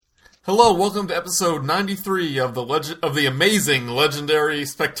Hello, welcome to episode 93 of the amazing, legendary,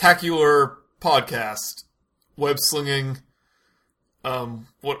 spectacular podcast. Web slinging.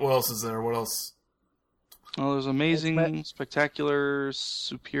 What else is there? What else? Oh, there's amazing, spectacular,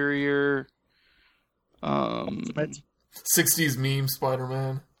 superior. 60s meme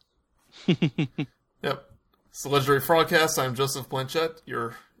Spider-Man. Yep. It's the Legendary Frogcast. I'm Joseph Blanchett,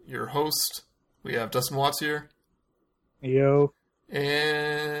 your host. We have Dustin Watts here. Yo.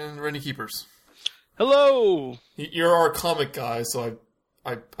 And Randy Keepers. Hello! You're our comic guy, so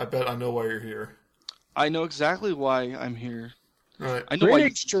I bet I know why you're here. I know exactly why I'm here. Right. I know why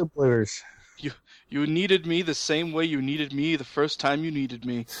Troopers. you needed me the same way you needed me the first time you needed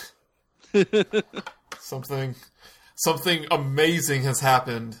me. Something amazing has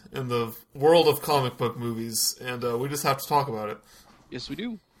happened in the world of comic book movies, and we just have to talk about it. Yes, we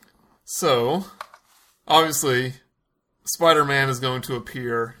do. So, obviously, Spider-Man is going to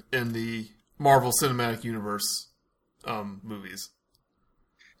appear in the Marvel Cinematic Universe movies.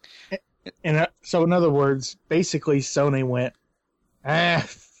 And so, in other words, basically Sony went,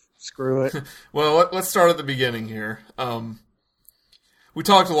 screw it. Well, let's start at the beginning here. We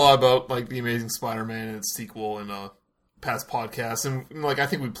talked a lot about the Amazing Spider-Man and its sequel in past podcasts, and I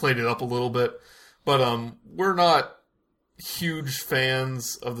think we played it up a little bit, but we're not huge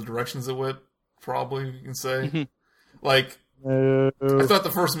fans of the directions it went. Probably you can say. Mm-hmm. I thought the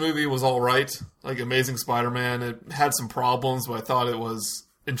first movie was all right. Amazing Spider-Man, it had some problems, but I thought it was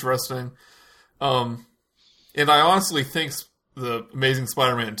interesting. And I honestly think the Amazing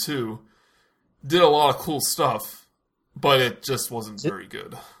Spider-Man 2 did a lot of cool stuff, but it just wasn't very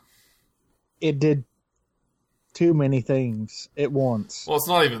good. It did too many things at once. Well, it's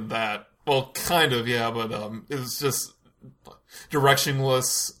not even that. Well, kind of, yeah, but it was just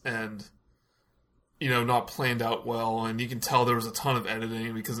directionless and not planned out well, and you can tell there was a ton of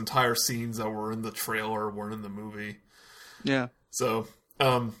editing because entire scenes that were in the trailer weren't in the movie. Yeah. So,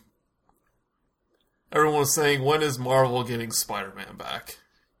 everyone was saying, when is Marvel getting Spider-Man back?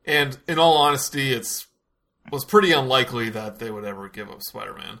 And in all honesty, was pretty unlikely that they would ever give up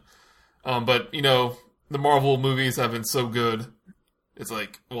Spider-Man. But, the Marvel movies have been so good, it's the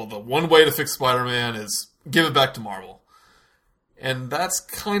one way to fix Spider-Man is give it back to Marvel. And that's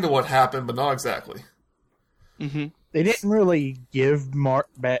kind of what happened, but not exactly. Mm-hmm. They didn't really give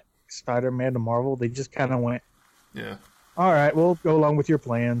back Spider-Man to Marvel. They just kind of went, yeah, all right, we'll go along with your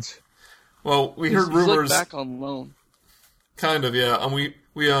plans. Well, we heard He's rumors. back on loan. Kind of, yeah. And we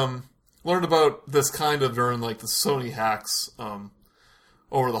learned about this kind of during the Sony hacks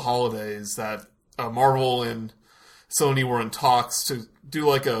over the holidays that Marvel and Sony were in talks to do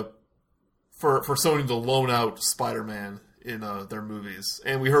for Sony to loan out Spider-Man in their movies,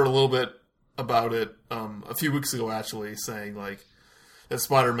 and we heard a little bit about it a few weeks ago, actually, saying that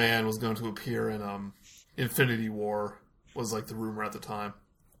Spider-Man was going to appear in Infinity War was the rumor at the time,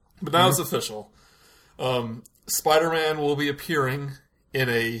 but now it's official. Spider-Man will be appearing in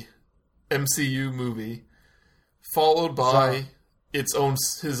a MCU movie, followed by his own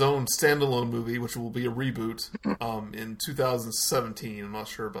standalone movie, which will be a reboot in 2017. I'm not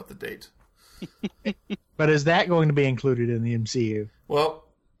sure about the date. But is that going to be included in the MCU? Well,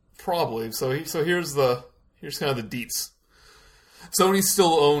 probably. So here's kind of the deets. Sony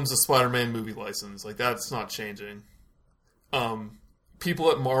still owns the Spider-Man movie license. That's not changing.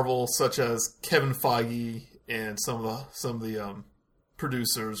 People at Marvel, such as Kevin Feige and some of the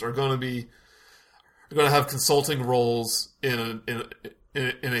producers, are going to have consulting roles in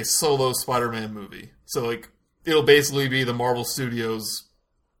a solo Spider-Man movie. So it'll basically be the Marvel Studios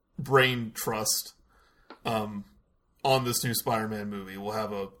brain trust on this new Spider-Man movie. Will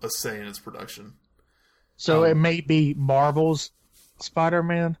have a say in its production. So it may be Marvel's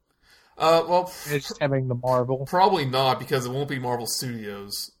Spider-Man? Well, It's just having the Marvel. probably not, because it won't be Marvel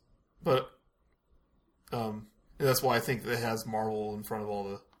Studios. But that's why I think it has Marvel in front of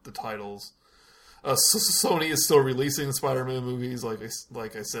all the titles. Sony is still releasing the Spider-Man movies. Like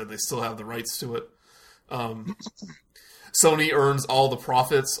I said, they still have the rights to it. Sony earns all the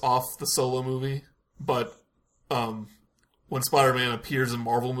profits off the solo movie, but when Spider-Man appears in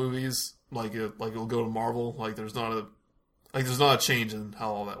Marvel movies, it'll go to Marvel. There's not a change in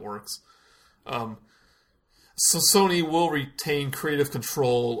how all that works. So Sony will retain creative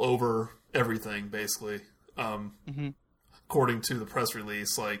control over everything, basically. According to the press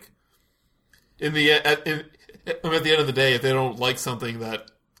release, at the end of the day, if they don't like something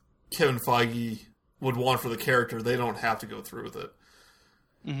that Kevin Feige would want for the character, they don't have to go through with it.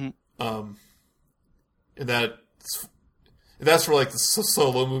 Mm-hmm. And that's for the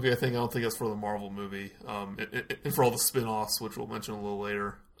solo movie. I don't think that's for the Marvel movie. And for all the spin-offs, which we'll mention a little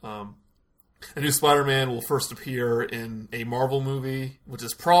later. A new Spider-Man will first appear in a Marvel movie, which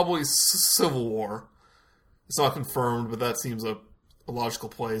is probably Civil War. It's not confirmed, but that seems a logical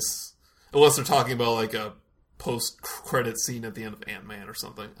place. Unless they're talking about like a post-credit scene at the end of Ant-Man or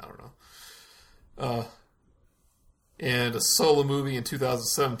something. I don't know. And a solo movie in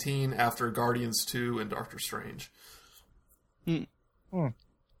 2017 after Guardians 2 and Doctor Strange.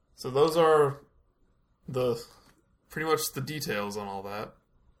 So those are pretty much the details on all that.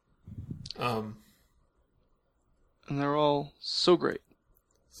 And they're all so great.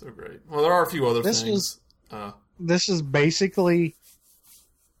 So great. Well, there are a few other things. This is basically...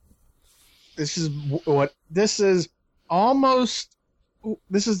 This is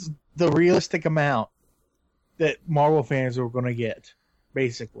the realistic amount that Marvel fans are going to get,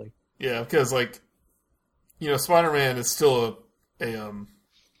 basically. Yeah, because, like, Spider-Man is still a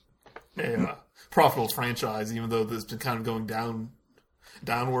profitable franchise, even though it's been kind of going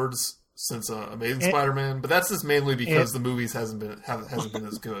downwards since Amazing Spider-Man. But that's just mainly because the movies hasn't been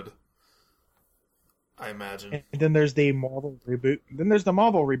as good, I imagine. And then there's the Marvel reboot. Then there's the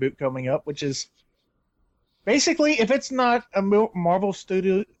Marvel reboot coming up, which is basically, if it's not a Marvel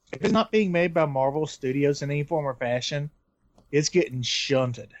studio, if it's not being made by Marvel Studios in any form or fashion, it's getting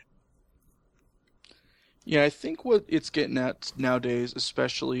shunted. Yeah, I think what it's getting at nowadays,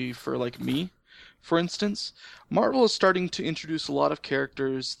 especially for like me, for instance, Marvel is starting to introduce a lot of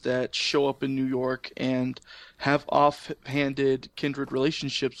characters that show up in New York and have offhanded kindred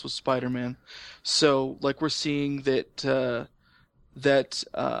relationships with Spider-Man. So, like, we're seeing that the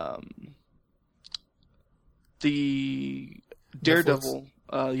Daredevil,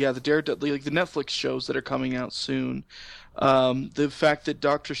 the Daredevil, like the Netflix shows that are coming out soon, the fact that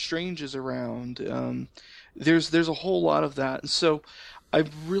Doctor Strange is around, there's a whole lot of that. And so I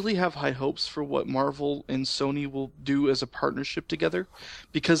really have high hopes for what Marvel and Sony will do as a partnership together,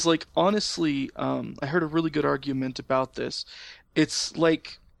 because, like, honestly, I heard a really good argument about this. It's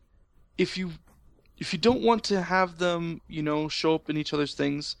like, if you don't want to have them, show up in each other's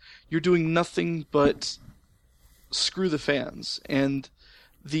things, you're doing nothing but screw the fans. And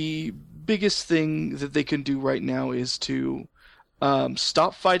the biggest thing that they can do right now is to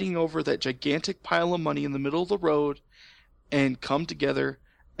stop fighting over that gigantic pile of money in the middle of the road and come together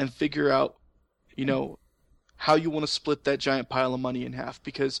and figure out, how you want to split that giant pile of money in half.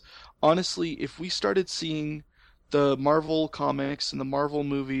 Because honestly, if we started seeing the Marvel comics and the Marvel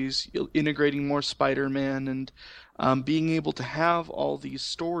movies integrating more Spider-Man and being able to have all these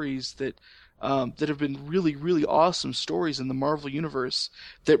stories that have been really, really awesome stories in the Marvel Universe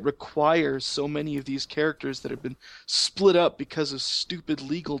that require so many of these characters that have been split up because of stupid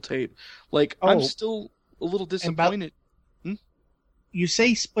legal tape. Like, I'm still a little disappointed. You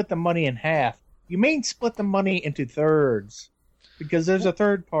say split the money in half. You mean split the money into thirds. Because there's a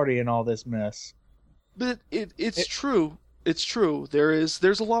third party in all this mess. But it's true. It's true. There's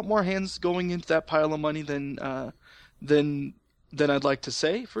a lot more hands going into that pile of money than I'd like to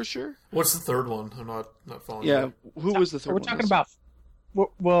say, for sure. What's the third one? I'm not following. Yeah, who was the third one? We're talking about...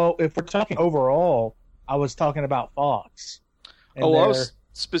 Well, if we're talking overall, I was talking about Fox. I was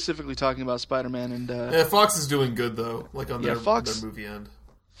specifically talking about Spider-Man and... Yeah, Fox is doing good, though, like on their movie end.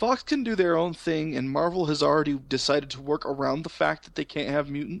 Fox can do their own thing, and Marvel has already decided to work around the fact that they can't have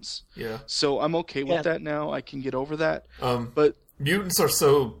mutants. Yeah. So I'm okay with that now. I can get over that. But mutants are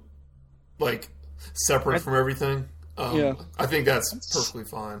so, like, separate from everything. I think that's perfectly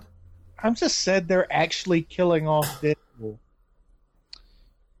fine. I'm just said they're actually killing off Deadpool.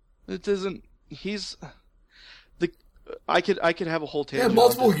 It doesn't... I could have a whole tangent. Yeah,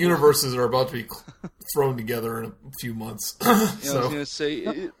 multiple universes are about to be thrown together in a few months. I was going to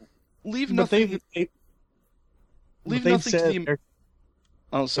say, leave nothing. Leave nothing to the.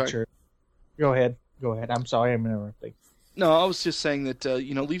 Oh, sorry. Sure. Go ahead. I'm sorry, I'm interrupting. No, I was just saying that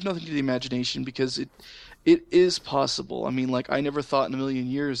leave nothing to the imagination, because it is possible. I mean, like, I never thought in a million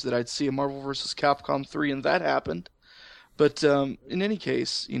years that I'd see a Marvel vs. Capcom 3, and that happened. But in any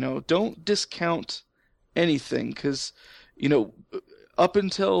case, don't discount anything, because up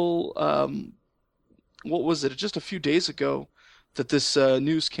until what was it, just a few days ago that this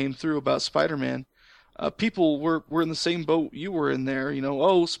news came through about Spider-Man, people were in the same boat you were in there.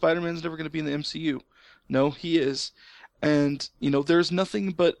 Spider-Man's never going to be in the MCU. No, he is. And there's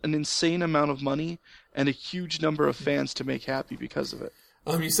nothing but an insane amount of money and a huge number of fans to make happy because of it.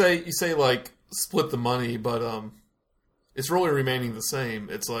 You say like split the money, but it's really remaining the same.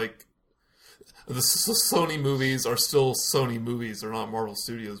 It's like the Sony movies are still Sony movies. They're not Marvel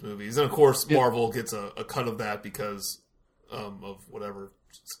Studios movies. And, of course, Marvel gets a cut of that because of whatever.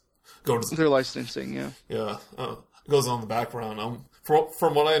 Their licensing, yeah. Yeah. Goes on in the background.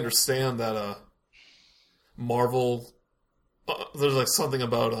 from what I understand, that Marvel, there's like something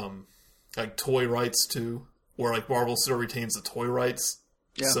about like toy rights too, where like Marvel still retains the toy rights.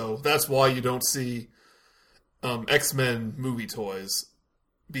 Yeah. So that's why you don't see X-Men movie toys,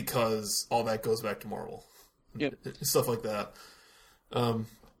 because all that goes back to Marvel. Yep. Stuff like that.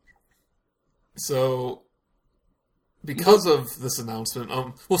 So because of this announcement,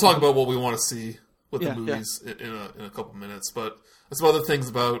 we'll talk about what we want to see with the movies in a couple minutes. But some other things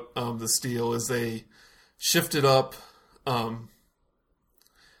about this deal is they shifted up all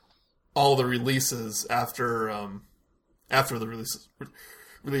the releases after the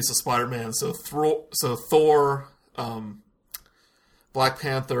release of Spider-Man. So Thor, Black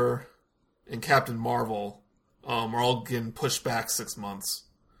Panther, and Captain Marvel are all getting pushed back 6 months.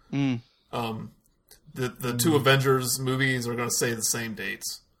 The two Avengers movies are going to say the same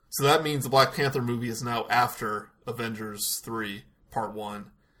dates. So that means the Black Panther movie is now after Avengers 3, Part 1.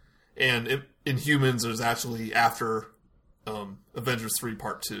 And Inhumans is actually after Avengers 3,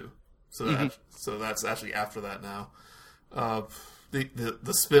 Part 2. So that's actually after that now.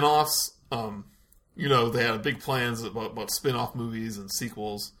 The spin-offs, they had big plans about spin-off movies and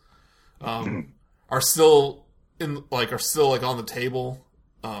sequels, are still on the table,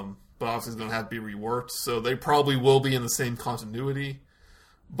 but obviously it's going to have to be reworked. So they probably will be in the same continuity,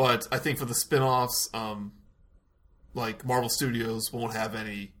 but I think for the spin-offs, like Marvel Studios won't have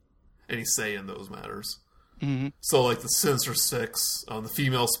any say in those matters. Mm-hmm. So like the Sinister Six, the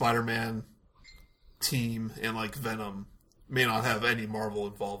female Spider-Man team, and like Venom may not have any Marvel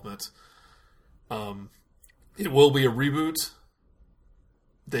involvement. It will be a reboot.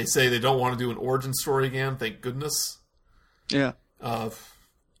 They say they don't want to do an origin story again. Thank goodness. Yeah. I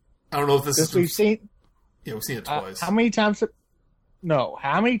don't know if this is... We've seen it twice. How many times have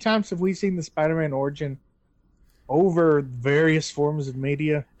we seen the Spider-Man origin over various forms of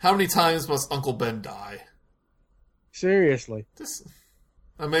media? How many times must Uncle Ben die? Seriously.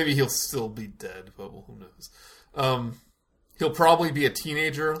 Maybe he'll still be dead, but who knows? He'll probably be a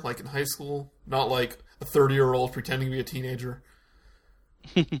teenager, like in high school, not like a 30-year-old pretending to be a teenager.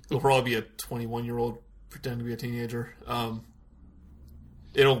 He'll probably be a 21-year-old pretending to be a teenager.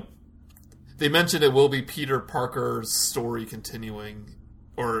 They mentioned it will be Peter Parker's story continuing,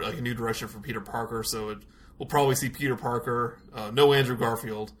 or like a new direction for Peter Parker. So we'll probably see Peter Parker, no Andrew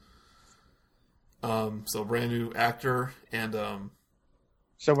Garfield. So brand new actor, and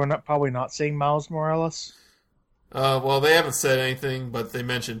so we're probably not seeing Miles Morales. Well, they haven't said anything, but they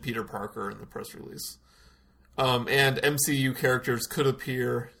mentioned Peter Parker in the press release. And MCU characters could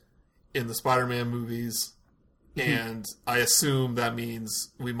appear in the Spider-Man movies, and I assume that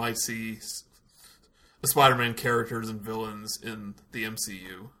means we might see the Spider-Man characters and villains in the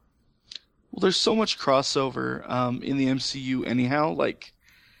MCU. Well, there's so much crossover in the MCU anyhow, like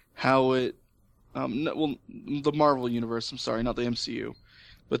how it... the Marvel Universe, I'm sorry, not the MCU.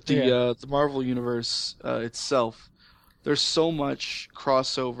 But the Marvel Universe itself, there's so much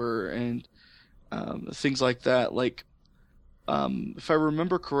crossover and things like that. Like, if I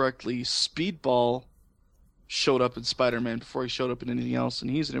remember correctly, Speedball showed up in Spider-Man before he showed up in anything else,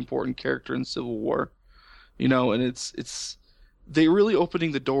 and he's an important character in Civil War. And it's they're really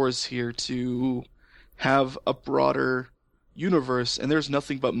opening the doors here to have a broader universe, and there's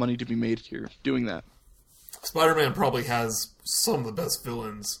nothing but money to be made here doing that. Spider-Man probably has some of the best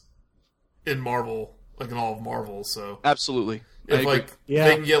villains in Marvel, like in all of Marvel. So absolutely, if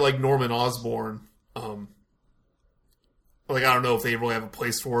they can get like Norman Osborn, like I don't know if they really have a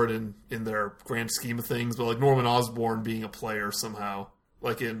place for it in their grand scheme of things, but like Norman Osborn being a player somehow,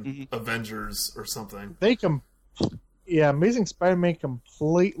 like in Avengers or something. Amazing Spider-Man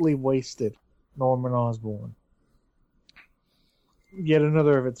completely wasted Norman Osborn. Yet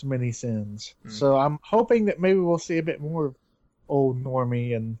another of its many sins. So I'm hoping that maybe we'll see a bit more of old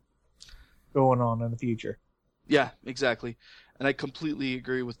Normie and going on in the future. Yeah, exactly. And I completely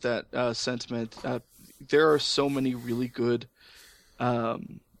agree with that sentiment. There are so many really good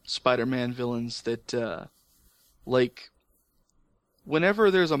Spider-Man villains that, like, whenever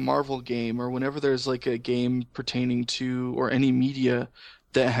there's a Marvel game or whenever there's like a game pertaining to or any media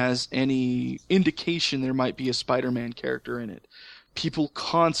that has any indication there might be a Spider-Man character in it, people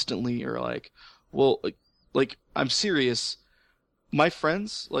constantly are like, well, like I'm serious. My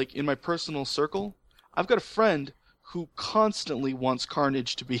friends, like in my personal circle, I've got a friend who constantly wants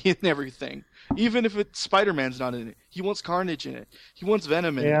Carnage to be in everything. Even if Spider-Man's not in it. He wants Carnage in it. He wants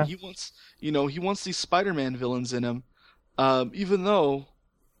Venom in it. He wants these Spider-Man villains in him. Even though,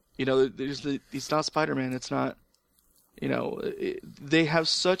 he's not Spider-Man. It's not, they have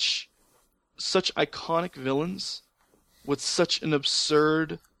such iconic villains with such an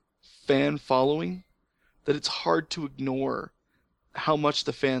absurd fan following that it's hard to ignore how much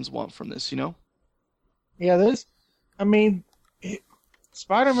the fans want from this, you know? Yeah,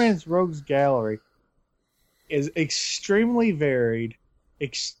 Spider-Man's Rogues Gallery is extremely varied,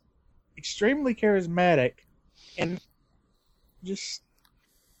 extremely charismatic, and just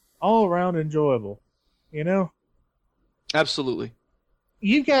all around enjoyable. You know, Absolutely.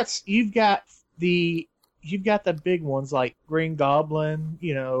 you've got the big ones like Green Goblin,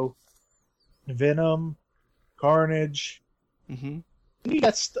 Venom, Carnage. Hmm.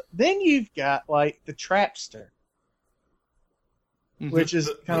 Then you've got like the Trapster, Mhm. which is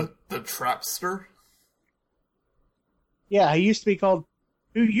kind of the Trapster. yeah. He used to be called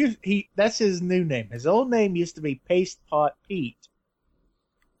that's his new name. His old name used to be Paste Pot Pete.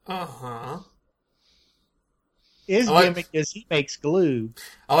 Uh-huh. His gimmick is he makes glue.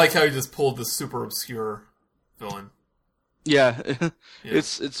 I like how you just pulled this super obscure villain. Yeah. Yeah.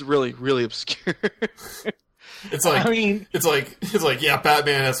 It's really, really obscure. It's like I mean, it's like yeah,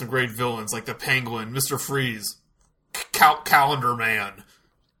 Batman has some great villains like the Penguin, Mr. Freeze, Calendar Man.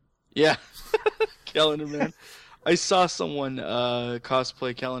 Yeah. Calendar Man. I saw someone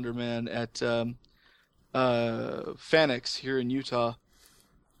cosplay Calendar Man at Fanix here in Utah.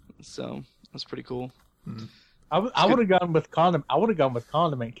 So that's pretty cool. I would have gone with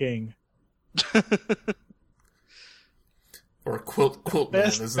Condiment King. Or Quilt Man.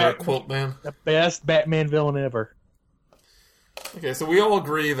 Is there a Quilt Man? The best Batman villain ever. Okay, so we all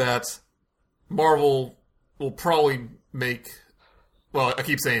agree that Marvel will probably make. Well, I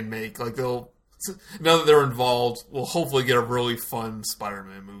keep saying make. Like they'll now that they're involved, we'll hopefully get a really fun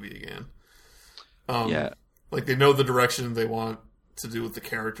Spider-Man movie again. Yeah. Like they know the direction they want to do with the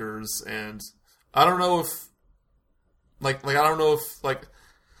characters, and I don't know if, I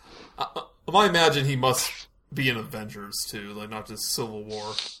imagine he must be in Avengers too, like not just Civil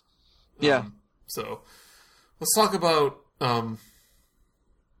War. Yeah. So let's talk about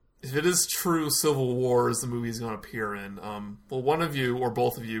if it is true Civil War is the movie he's going to appear in. Well, one of you or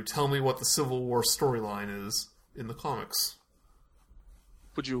both of you tell me what the Civil War storyline is in the comics.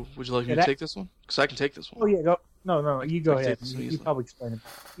 Would you like me to take this one? Because I can take this one. Oh yeah, go. No, you go I ahead. take this You easily. probably explain it.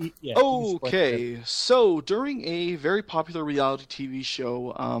 Yeah. you explain it. Okay, so during a very popular reality TV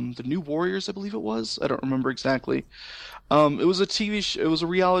show, The New Warriors, I believe it was. I don't remember exactly. It was a it was a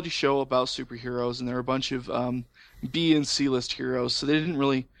reality show about superheroes, and there were a bunch of B and C list heroes. So they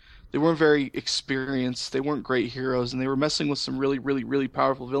weren't very experienced. They weren't great heroes, and they were messing with some really, really, really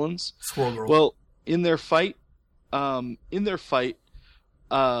powerful villains. Squirrel Girl. Well, in their fight,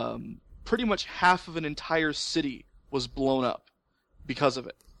 pretty much half of an entire city was blown up because of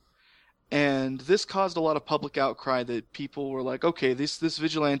it. And this caused a lot of public outcry that people were like, okay, this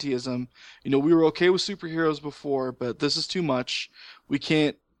vigilantism, we were okay with superheroes before, but this is too much. We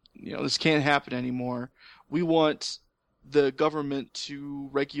can't, this can't happen anymore. We want the government to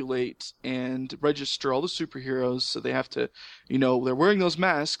regulate and register all the superheroes, so they have to, they're wearing those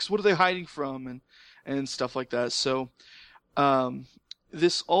masks. What are they hiding from? And stuff like that. So,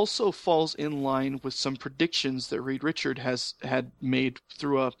 this also falls in line with some predictions that Reed Richard had made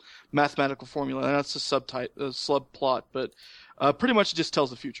through a mathematical formula. And that's a subplot, but pretty much it just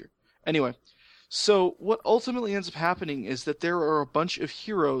tells the future. Anyway, so what ultimately ends up happening is that there are a bunch of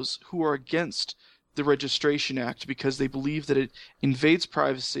heroes who are against the Registration Act because they believe that it invades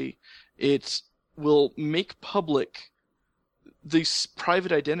privacy. It will make public these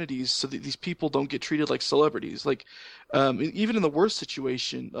private identities so that these people don't get treated like celebrities. Like, even in the worst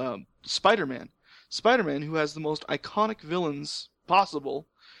situation, Spider-Man, who has the most iconic villains possible,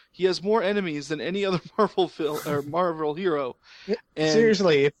 he has more enemies than any other Marvel hero. And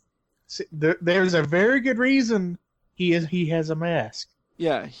Seriously, there's a very good reason he has a mask.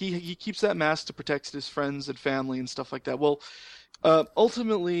 yeah, he keeps that mask to protect his friends and family and stuff like that. Well,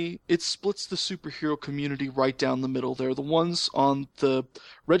 ultimately, it splits the superhero community right down the middle. They're the ones on the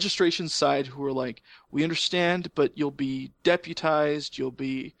registration side who are like, we understand, but you'll be deputized, you'll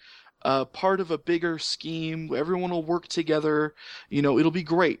be part of a bigger scheme, everyone will work together, it'll be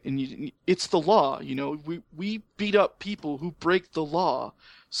great. And it's the law, we beat up people who break the law.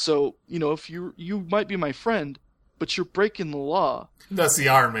 So, if you might be my friend, but you're breaking the law. That's the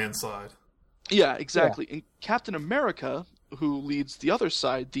Iron Man side. Yeah, exactly. Yeah. And Captain America, who leads the other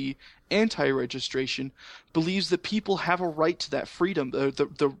side, the anti-registration, believes that people have a right to that freedom,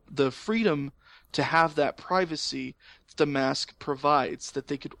 the freedom to have that privacy that the mask provides, that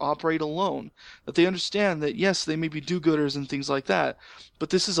they could operate alone, that they understand that, yes, they may be do-gooders and things like that,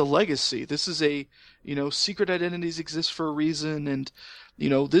 but this is a legacy. This is secret identities exist for a reason, and,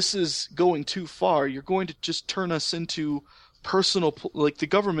 this is going too far. You're going to just turn us into the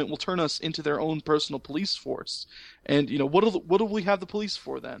government will turn us into their own personal police force. And, what do we have the police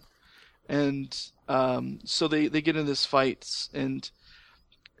for then? And so they get in this fight, and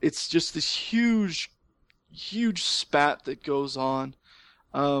it's just this huge spat that goes on.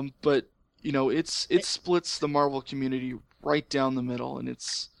 But, it splits the Marvel community right down the middle, and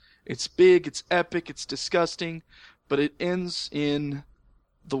it's big, it's epic, it's disgusting, but it ends in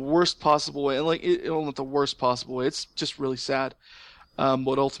the worst possible way. Not the worst possible way. It's just really sad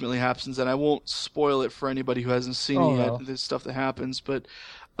what ultimately happens, and I won't spoil it for anybody who hasn't seen it yet. There's stuff that happens, but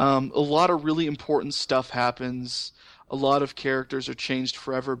a lot of really important stuff happens. A lot of characters are changed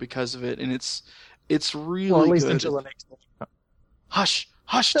forever because of it, and it's really at least good. until the next one. Hush,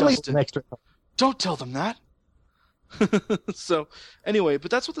 Dustin! Don't tell them that. So, anyway, but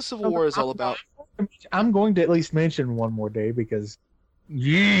that's what the Civil War is all about. I'm going to at least mention one more day because,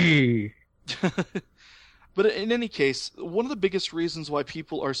 yee. But in any case, one of the biggest reasons why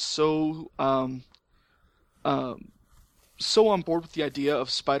people are so so on board with the idea of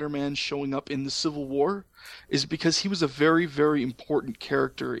Spider-Man showing up in the Civil War is because he was a very, very important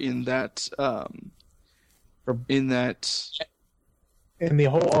character in that in the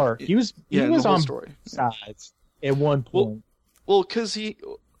whole arc. He was on story. Sides at one point. Well, because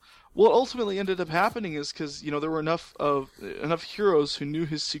what ultimately ended up happening is because there were enough heroes who knew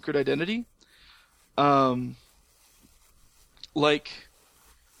his secret identity, and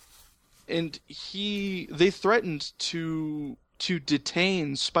they threatened to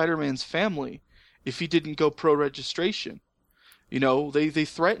detain Spider-Man's family if he didn't go pro-registration. They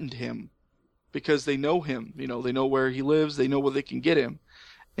threatened him because they know him. They know where he lives. They know where they can get him,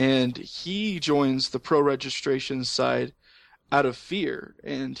 and he joins the pro-registration side out of fear,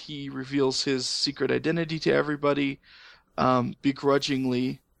 and he reveals his secret identity to everybody,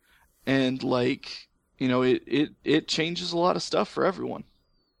 begrudgingly, and it changes a lot of stuff for everyone.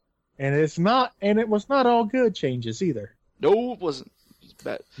 And it was not all good changes either. No, it wasn't.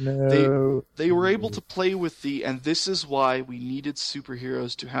 No. They were able to play with and this is why we needed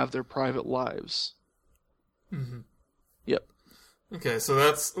superheroes to have their private lives. Mm-hmm. Yep. Okay, so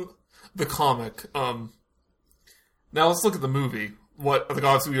that's the comic. Now let's look at the movie.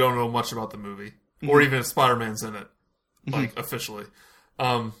 Obviously we don't know much about the movie, or even if Spider-Man's in it, officially.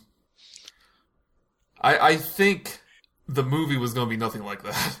 I think the movie was going to be nothing like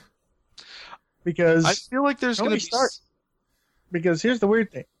that. Because I feel like there's going to be... Because here's the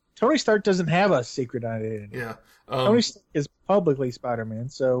weird thing. Tony Stark doesn't have a secret identity. Yeah. Tony Stark is publicly Spider-Man,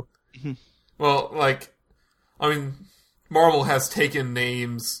 so... Well, Marvel has taken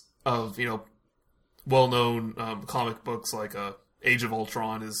names of, well-known comic books like Age of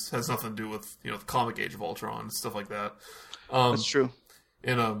Ultron has nothing to do with, the comic Age of Ultron and stuff like that. That's true.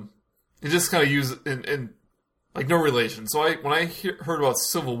 And it just kind of use it in no relation. So when I heard about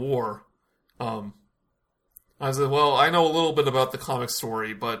Civil War, I said, well, I know a little bit about the comic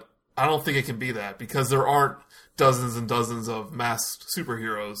story, but I don't think it can be that because there aren't dozens and dozens of masked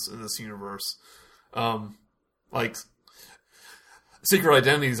superheroes in this universe. Secret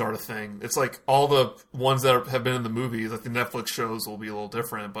identities are a thing. It's all the ones that have been in the movies, the Netflix shows will be a little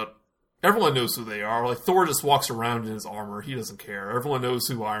different, but everyone knows who they are. Thor just walks around in his armor. He doesn't care. Everyone knows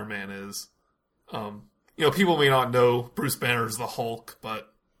who Iron Man is. People may not know Bruce Banner is the Hulk,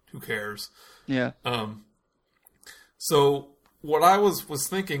 but who cares? Yeah. So what I was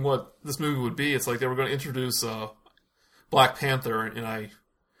thinking what this movie would be, it's they were going to introduce Black Panther, and I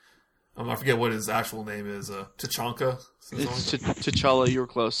forget what his actual name is. T'Chaka? It's T'Challa, you were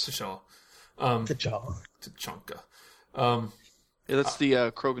close. T'Challa. T'Chaka. Yeah, that's the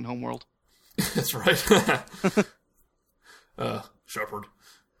Krogan homeworld. That's right. Shepherd.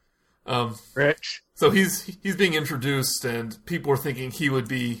 Rich. So he's being introduced, and people are thinking he would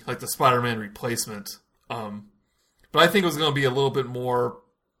be the Spider-Man replacement. But I think it was going to be a little bit more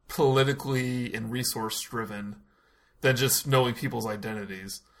politically and resource-driven than just knowing people's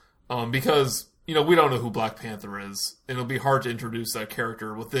identities. Because, we don't know who Black Panther is, and it'll be hard to introduce that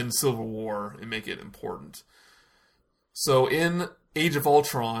character within Civil War and make it important. So in Age of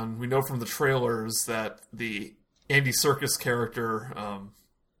Ultron, we know from the trailers that the Andy Serkis character,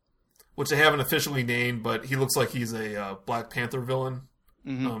 which they haven't officially named, but he looks like he's a Black Panther villain.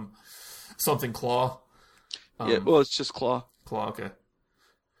 Mm-hmm. Something Claw. Yeah, well, it's just Claw. Claw, okay.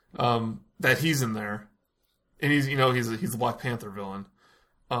 That he's in there, and he's a Black Panther villain.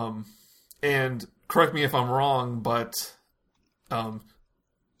 And correct me if I'm wrong, but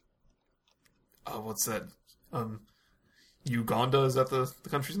what's that? Uganda, is that the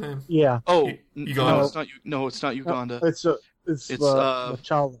country's name? Yeah. Oh, Uganda. No, it's not Uganda. It's It's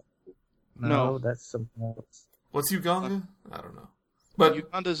T'Challa. no. That's something else. What's Uganda? I don't know. But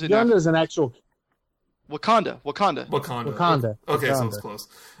Uganda's in Uganda is an actual Wakanda. Wakanda. Okay, so Wakanda. it's close.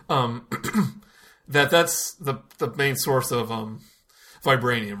 That's the main source of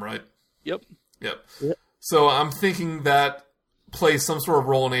vibranium, right? Yep. Yep. Yep. So I'm thinking that plays some sort of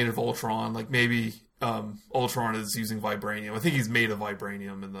role in Age of Ultron. Like maybe Ultron is using vibranium. I think he's made of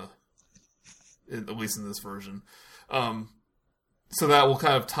vibranium at least in this version. So that will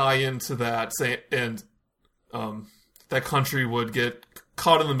kind of tie into that. And that country would get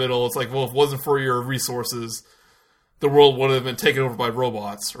caught in the middle. It's like, well, if it wasn't for your resources, the world would have been taken over by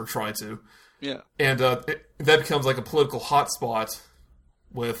robots, or tried to. Yeah. And that becomes like a political hotspot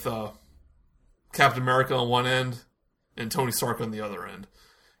with Captain America on one end and Tony Stark on the other end.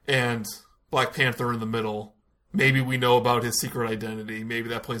 And Black Panther in the middle. Maybe we know about his secret identity. Maybe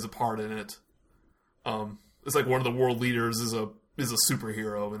that plays a part in it. It's like one of the world leaders is a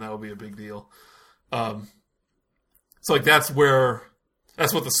superhero, and that would be a big deal. So like that's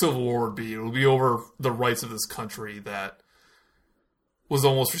what the Civil War would be. It would be over the rights of this country that was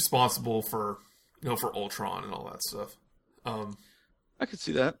almost responsible for Ultron and all that stuff. I could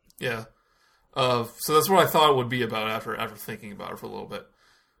see that. Yeah. So that's what I thought it would be about after thinking about it for a little bit.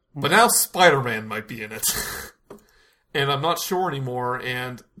 But now Spider-Man might be in it. And I'm not sure anymore.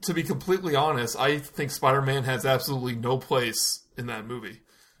 And to be completely honest, I think Spider-Man has absolutely no place in that movie.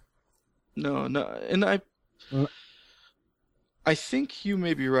 No, and I think you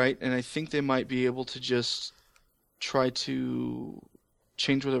may be right, and I think they might be able to just try to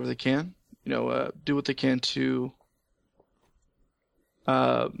change whatever they can. Do what they can to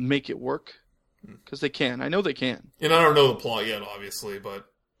make it work, because they can. I know they can. And I don't know the plot yet, obviously, but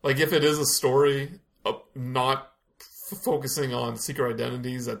like if it is a story not focusing on secret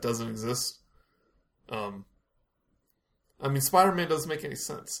identities that doesn't exist, I mean, Spider-Man doesn't make any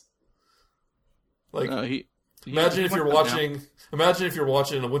sense. Like, imagine if you're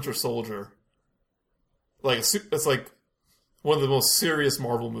watching a Winter Soldier. Like it's like one of the most serious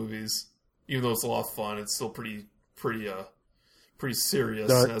Marvel movies. Even though it's a lot of fun, it's still pretty serious.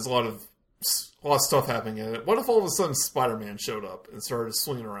 Dark. It has a lot of stuff happening in it. What if all of a sudden Spider-Man showed up and started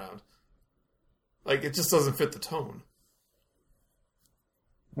swinging around? Like, it just doesn't fit the tone.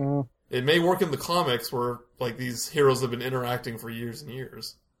 It may work in the comics where like these heroes have been interacting for years and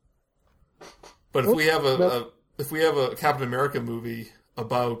years. But if we have a Captain America movie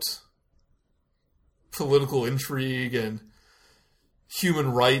about political intrigue and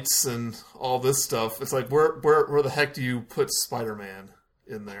human rights and all this stuff, it's like where the heck do you put Spider-Man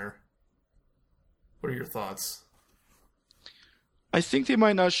in there? What are your thoughts? I think they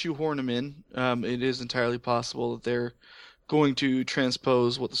might not shoehorn him in. It is entirely possible that they're going to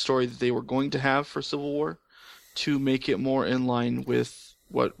transpose what the story that they were going to have for Civil War to make it more in line with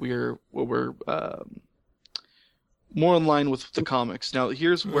what we're more in line with the comics. Now,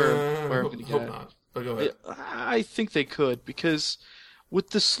 here's where I'm going to get. Hope not. But go ahead. I think they could, because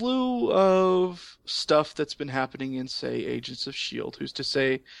with the slew of stuff that's been happening in, say, Agents of S.H.I.E.L.D., who's to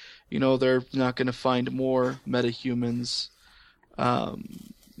say, they're not going to find more metahumans.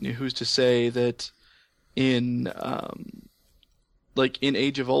 Who's to say that in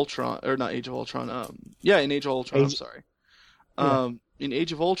Age of Ultron, or not Age of Ultron, in Age of Ultron, I'm sorry. In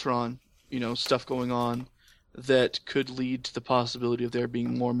Age of Ultron, stuff going on that could lead to the possibility of there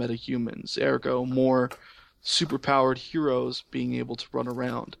being more metahumans, ergo more superpowered heroes being able to run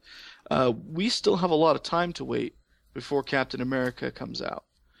around. We still have a lot of time to wait before Captain America comes out.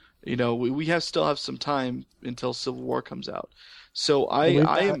 We still have some time until Civil War comes out. So I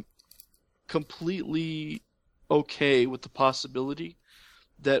am completely okay with the possibility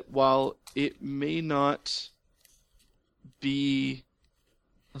that while it may not be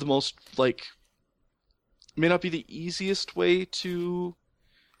the most, may not be the easiest way to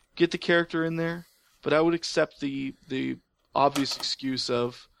get the character in there, but I would accept the obvious excuse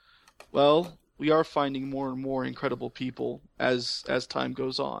of, well, we are finding more and more incredible people as time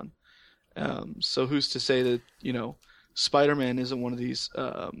goes on. So who's to say that, Spider-Man isn't one of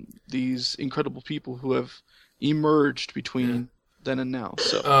these incredible people who have emerged between then and now.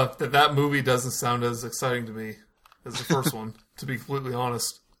 So that movie doesn't sound as exciting to me as the first one, to be completely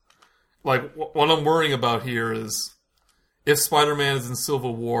honest. Like, what I'm worrying about here is if Spider-Man is in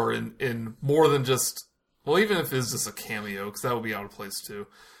Civil War in more than just, well, even if it's just a cameo, because that would be out of place too,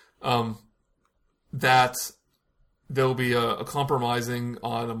 that there'll be a compromising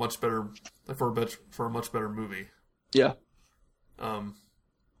on a much better, for a much better movie. Yeah.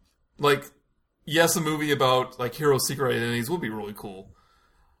 Yes, a movie about hero secret identities would be really cool.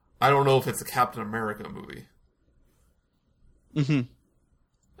 I don't know if it's a Captain America movie.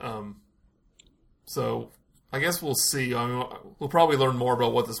 So I guess we'll see. I mean, we'll probably learn more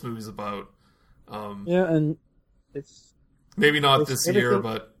about what this movie's about. Yeah, and it's maybe not this year,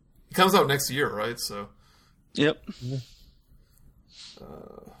 but it comes out next year, right? So. Yep.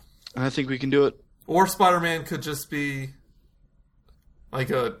 I think we can do it. Or Spider-Man could just be like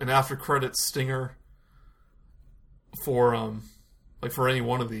an after credits stinger for for any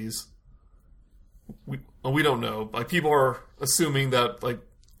one of these. We don't know. Like, people are assuming that like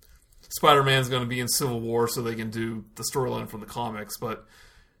Spider-Man's going to be in Civil War so they can do the storyline from the comics, but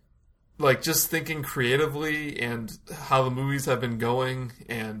like, just thinking creatively and how the movies have been going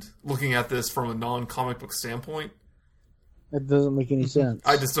and looking at this from a non-comic book standpoint, it doesn't make any sense.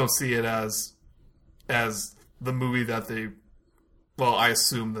 I just don't see it as the movie that I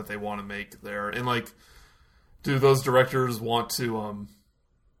assume that they want to make there. And like, do those directors want to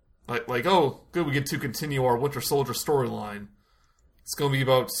oh, good, we get to continue our Winter Soldier storyline. It's going to be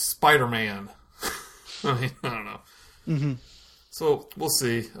about Spider-Man. I mean, I don't know. Mm-hmm. So we'll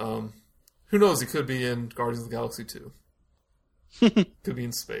see. Who knows? He could be in Guardians of the Galaxy 2. Could be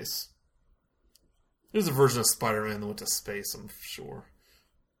in space. There's a version of Spider-Man that went to space, I'm sure.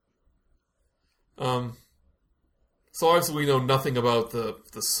 So obviously we know nothing about the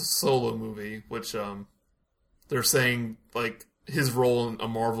Solo movie, which they're saying like his role in a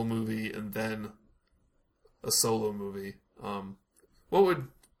Marvel movie and then a Solo movie.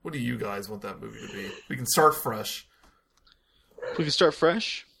 What do you guys want that movie to be? We can start fresh. We can start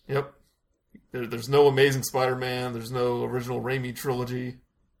fresh? Yep. There's no Amazing Spider-Man. There's no original Raimi trilogy.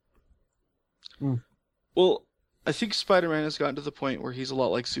 Well, I think Spider-Man has gotten to the point where he's a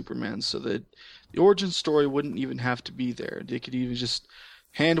lot like Superman, so that the origin story wouldn't even have to be there. They could even just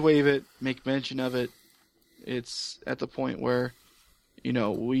hand wave it, make mention of it. It's at the point where,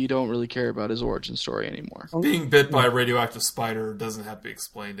 we don't really care about his origin story anymore. Being bit by a radioactive spider doesn't have to be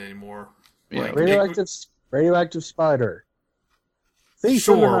explained anymore. Yeah. Radioactive spider.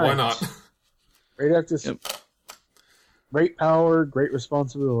 Sure, why not? Radioactive. Great power, great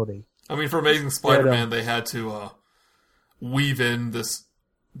responsibility. I mean, for Amazing Spider-Man, they had to weave in this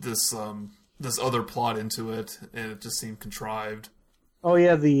other plot into it, and it just seemed contrived. Oh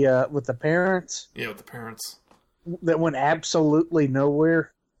yeah, the with the parents. Yeah, with the parents. That went absolutely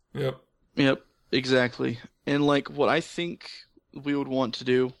nowhere. Yep, exactly. And like, what I think we would want to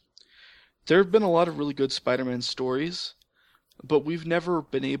do, there have been a lot of really good Spider-Man stories, but we've never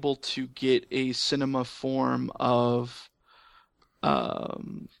been able to get a cinema form of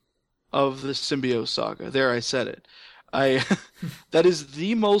the Symbiote Saga. There, I said it. That is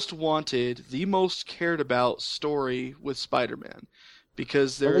the most wanted, the most cared about story with Spider-Man,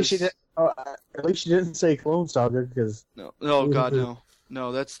 because there's at least you didn't say Clone Saga, because no, God,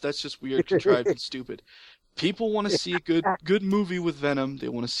 no, that's just weird, contrived, and stupid. People want to see a good movie with Venom. They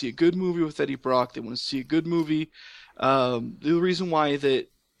want to see a good movie with Eddie Brock. They want to see a good movie. The reason why that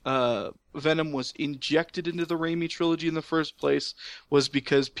Venom was injected into the Raimi trilogy in the first place was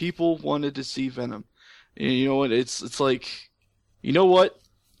because people wanted to see Venom. And you know what? It's like, you know what?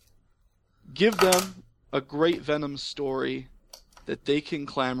 Give them a great Venom story that they can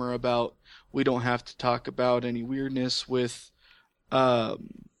clamor about. We don't have to talk about any weirdness with Mary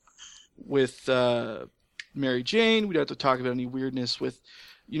Jane. We don't have to talk about any weirdness with,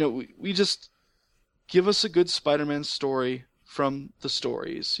 we just give us a good Spider-Man story from the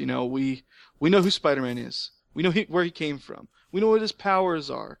stories. We know who Spider-Man is. We know where he came from. We know what his powers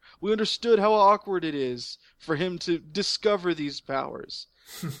are. We understood how awkward it is for him to discover these powers.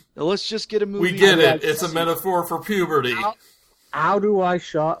 Now let's just get a movie. We get it. It's a metaphor for puberty. How do I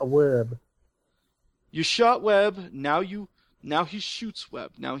shot a web? You shot Webb. Now he shoots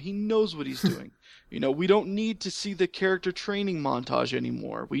Webb. Now he knows what he's doing. We don't need to see the character training montage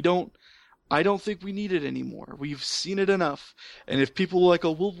anymore. I don't think we need it anymore. We've seen it enough. And if people are like,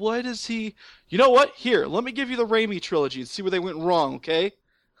 oh, well, what is he? You know what? Here, let me give you the Raimi trilogy and see where they went wrong, okay?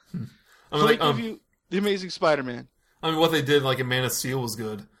 Let me give you The Amazing Spider-Man. I mean, what they did, like, in Man of Steel was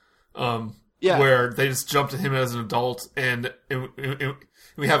good. Yeah. Where they just jumped to him as an adult, and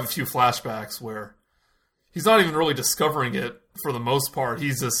we have a few flashbacks where he's not even really discovering it for the most part.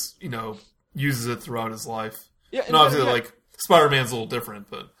 He's just, uses it throughout his life. Yeah, and obviously, like, Spider-Man's a little different,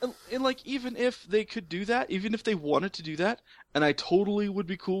 but... And, like, even if they could do that, even if they wanted to do that, and I totally would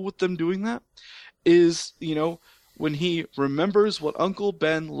be cool with them doing that, is, when he remembers what Uncle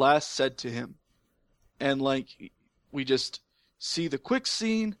Ben last said to him. And, like, we just see the quick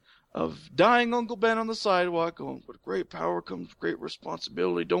scene of dying Uncle Ben on the sidewalk going, with great power comes great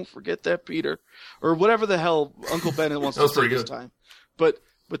responsibility. Don't forget that, Peter. Or whatever the hell Uncle Ben wants to say this time. But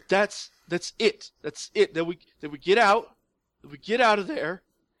that's it. That's it. Then we get out, we get out of there.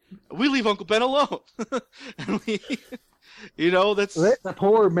 We leave Uncle Ben alone. And that's Let the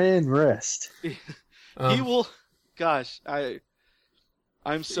poor man rest. he will. Gosh,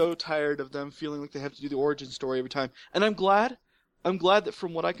 I'm so tired of them feeling like they have to do the origin story every time. And I'm glad that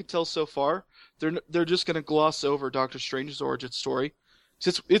from what I can tell so far, they're just gonna gloss over Doctor Strange's origin story.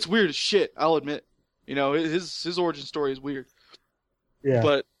 It's weird as shit. I'll admit. His origin story is weird. Yeah.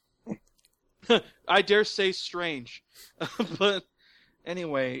 But I dare say strange. But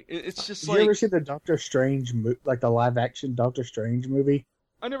anyway, it's just Did you ever see the Doctor Strange, like the live action Doctor Strange movie?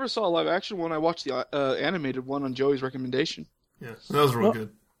 I never saw a live action one. I watched the animated one on Joey's recommendation. Yeah, that was real good.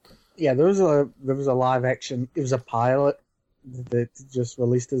 Yeah, there was a live action. It was a pilot that just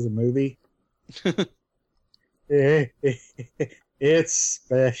released as a movie. It's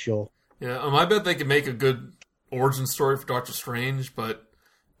special. Yeah, I bet they could make a good origin story for Doctor Strange, but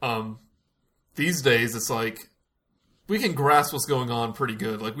these days it's like we can grasp what's going on pretty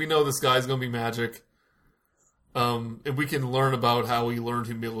good. Like, we know this guy's going to be magic, and we can learn about how he learned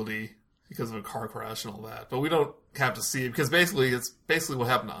humility because of a car crash and all that. But we don't have to see it, because it's basically what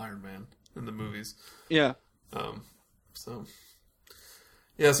happened to Iron Man in the movies. Yeah. So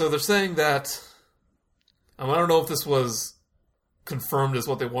they're saying that, I don't know if this was confirmed as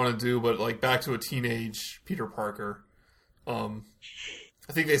what they want to do, but like back to a teenage Peter Parker. I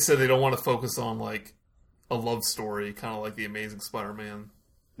think they said they don't want to focus on like a love story, kind of like the Amazing Spider-Man.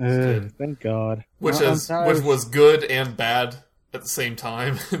 Thank God. Which was good and bad at the same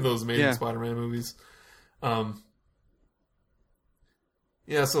time in those Amazing Spider-Man movies. So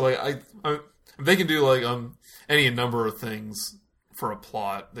like they can do like any number of things for a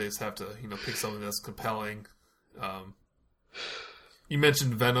plot. They just have to pick something that's compelling. You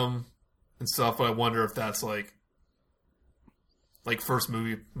mentioned Venom and stuff, but I wonder if that's like first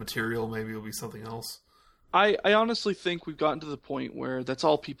movie material. Maybe it'll be something else. I honestly think we've gotten to the point where that's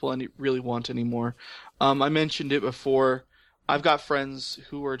all people really want anymore. I mentioned it before. I've got friends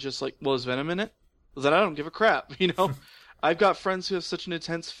who are just like, well, is Venom in it? Then I don't give a crap, I've got friends who have such an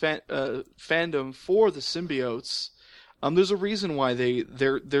intense fandom for the symbiotes. There's a reason why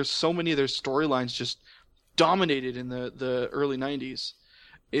there's so many of their storylines just dominated in the early 90s.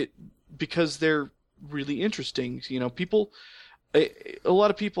 Because they're really interesting. People, a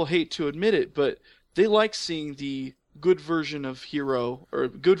lot of people hate to admit it, but they like seeing the good version of hero, or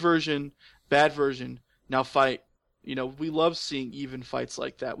good version, bad version, now fight. We love seeing even fights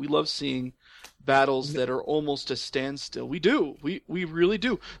like that. We love seeing battles that are almost a standstill. We do. We really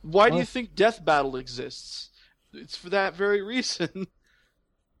do. Why do you think Death Battle exists? It's for that very reason.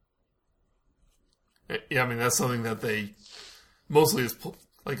 Yeah, I mean, that's something that they mostly is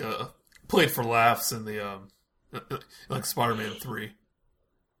played for laughs in the like Spider-Man 3.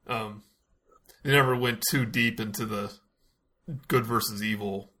 They never went too deep into the good versus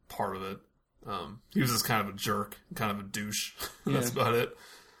evil part of it. He was just kind of a jerk, kind of a douche. That's about it.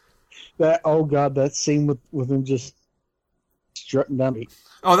 That scene with him just strutting down.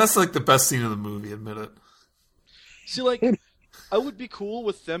 Oh, that's like the best scene of the movie, admit it. See, like, I would be cool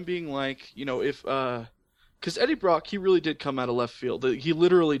with them being like, if, because Eddie Brock, he really did come out of left field. He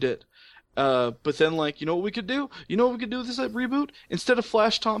literally did. But then, like, what we could do? What we could do with this reboot? Instead of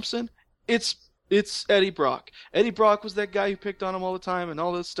Flash Thompson, it's Eddie Brock. Eddie Brock was that guy who picked on him all the time and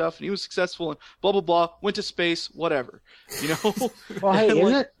all this stuff, and he was successful and blah blah blah. Went to space, whatever. Well,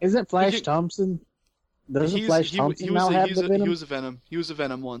 hey, isn't Flash Thompson? Doesn't Flash Thompson now have the Venom? He was a Venom. He was a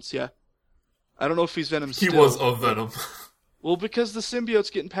Venom once. Yeah. I don't know if he's Venom still. He was a Venom. Well, because the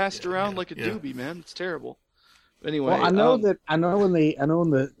symbiote's getting passed around like a doobie, man. It's terrible. Anyway, well, I know in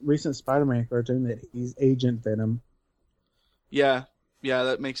the recent Spider-Man cartoon that he's Agent Venom. Yeah,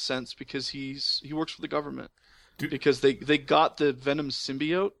 that makes sense because he works for the government. Because they got the Venom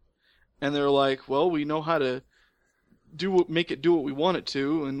symbiote, and they're like, well, we know how to make it do what we want it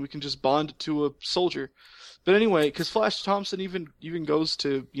to, and we can just bond it to a soldier. But anyway, because Flash Thompson even goes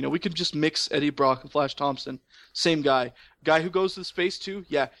to, we could just mix Eddie Brock and Flash Thompson, same guy. Guy who goes to space too,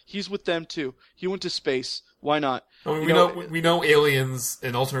 yeah, he's with them too. He went to space. Why not? I mean, we know aliens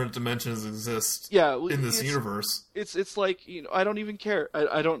and alternate dimensions exist. In this universe. It's like I don't even care.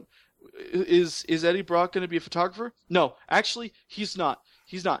 I don't. Is Eddie Brock going to be a photographer? No, actually, he's not.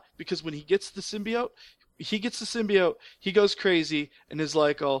 He's not, because when he gets the symbiote, he goes crazy and is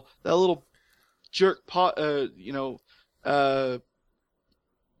like, oh, that little jerk Parker.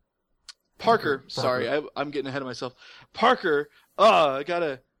 Sorry, I'm getting ahead of myself. Parker. I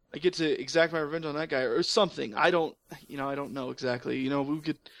get to exact my revenge on that guy or something. I don't know exactly. We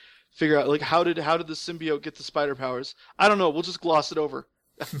could figure out like how did the symbiote get the spider powers? I don't know. We'll just gloss it over.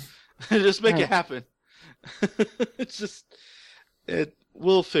 Just make it happen. It's just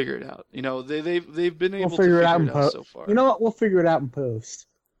We'll figure it out. You know, they've been able to figure figure it out it in out post. so far. You know what? We'll figure it out in post.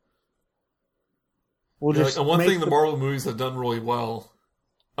 We'll Yeah, just and one make thing the Marvel movies have done really well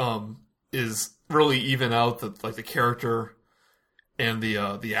is really even out the character and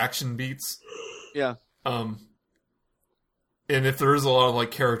the action beats. Yeah. And if there is a lot of like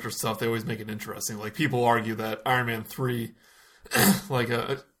character stuff, they always make it interesting. Like people argue that Iron Man 3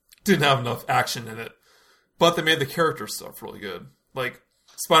 didn't have enough action in it, but they made the character stuff really good. Like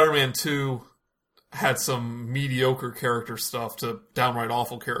Spider-Man 2 had some mediocre character stuff to downright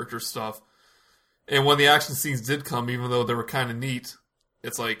awful character stuff. And when the action scenes did come, even though they were kind of neat,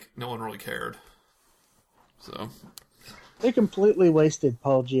 it's like no one really cared. So They completely wasted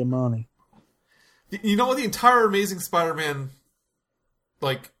Paul Giamatti. you know what, the entire Amazing Spider-Man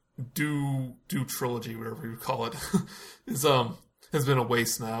like do trilogy, whatever you call it, is has been a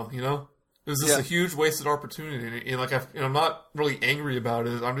waste now. You know, it was just a huge wasted opportunity, and like I'm not really angry about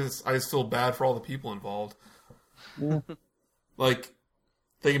it. I just feel bad for all the people involved. Yeah. Like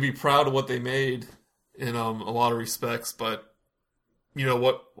they can be proud of what they made in a lot of respects, but you know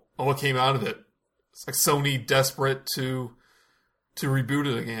what came out of it? It's like Sony desperate to reboot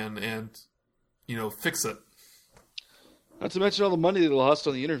it again and fix it. Not to mention all the money they lost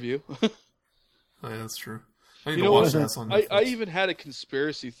on the interview. Oh, yeah, that's true. I need You to know watch what? that on Netflix. I even had a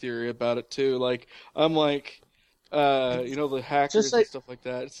conspiracy theory about it too. Like I'm like, the hackers and stuff like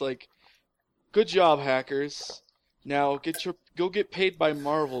that. It's like, good job, hackers. Now go get paid by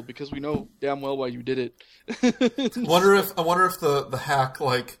Marvel because we know damn well why you did it. I wonder if the hack,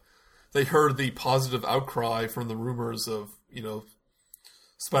 like, they heard the positive outcry from the rumors of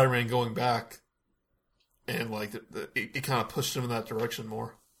Spider-Man going back, and like it kind of pushed him in that direction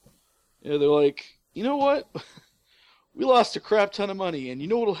more. Yeah, they're like, you know what? We lost a crap ton of money, and you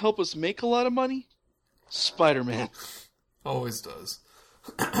know what'll help us make a lot of money? Spider-Man. Always does.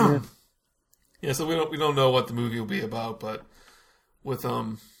 Yeah, so we don't know what the movie will be about, but with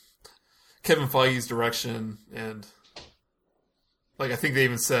Kevin Feige's direction, and like I think they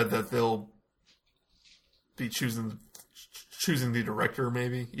even said that they'll be choosing the director,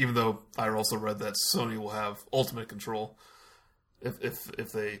 maybe, even though I also read that Sony will have ultimate control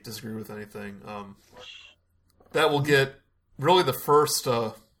if they disagree with anything. That will get really the first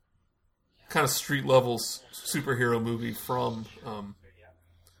kind of street level superhero movie from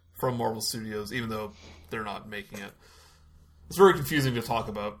Marvel Studios, even though they're not making it. It's very confusing to talk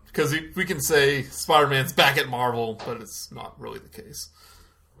about because we can say Spider-Man's back at Marvel, but it's not really the case.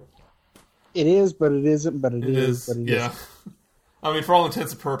 It is, but it isn't, but it is, but it yeah. isn't. I mean, for all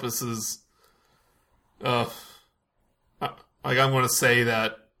intents and purposes, I'm going to say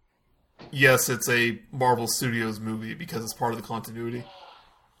that, yes, it's a Marvel Studios movie because it's part of the continuity.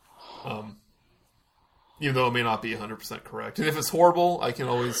 Even though it may not be 100% correct. And if it's horrible, I can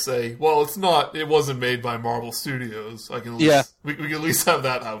always say, well, it's not, it wasn't made by Marvel Studios. I can at least, we can at least have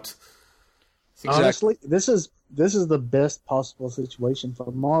that out. Exactly. Honestly, this is the best possible situation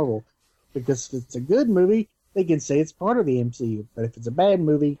for Marvel, because if it's a good movie, they can say it's part of the MCU. But if it's a bad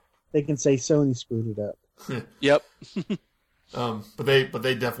movie, they can say Sony screwed it up. Yep. But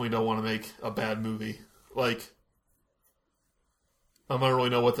they definitely don't want to make a bad movie. Like, I don't really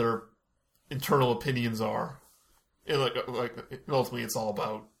know what their internal opinions are. And like ultimately, it's all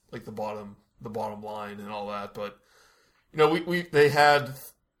about like the bottom line and all that. But they had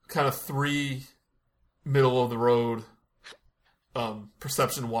kind of 3 middle of the road,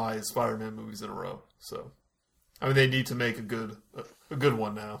 perception wise, Spider-Man movies in a row. So, I mean, they need to make a good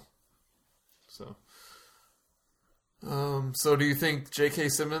one now. So, so do you think J.K.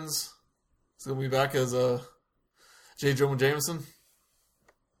 Simmons is going to be back as J. Jonah Jameson?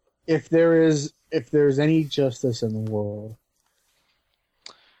 If there's any justice in the world,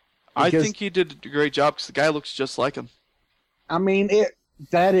 I think he did a great job because the guy looks just like him. I mean,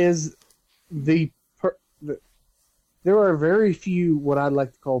 that is there are very few what I'd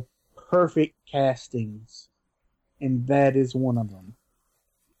like to call perfect castings, and that is one of them.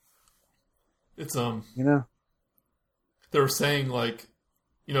 It's They were saying like,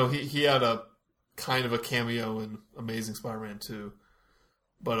 he had a kind of a cameo in Amazing Spider-Man 2,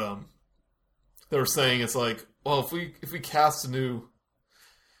 but they were saying it's like, well, if we cast a new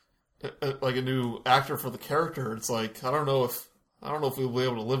actor for the character, it's like I don't know if we'll be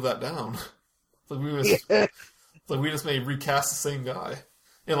able to live that down. It's like we just may recast the same guy,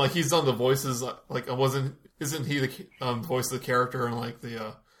 and like he's done the voices. Like isn't he the voice of the character in like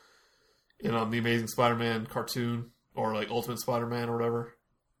the the Amazing Spider-Man cartoon or like Ultimate Spider-Man or whatever?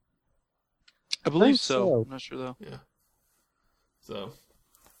 I believe think so. so. I'm not sure though. Yeah. So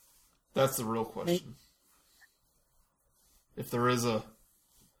that's the real question. If there is a,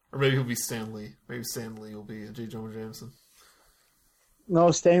 or maybe he'll be Stan Lee. Maybe Stan Lee will be J. Jonah Jameson.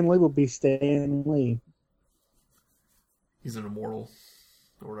 No, Stan Lee will be Stan Lee. He's an immortal,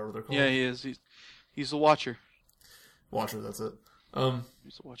 or whatever they're called. Yeah, he is. He's a watcher. Watcher, that's it.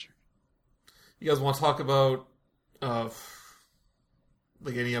 He's a watcher. You guys want to talk about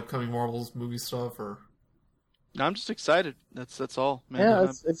like any upcoming Marvel's movie stuff, or? No, I'm just excited. That's all, man. Yeah,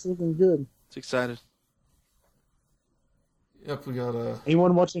 it's looking good. It's excited. Yep, we got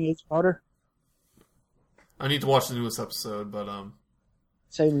Anyone watching H. Potter? I need to watch the newest episode, but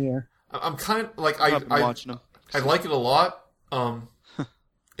Same here. I'm kind of like I've been watching them. I like it a lot.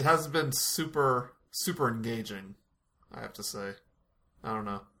 It hasn't been super engaging, I have to say. I don't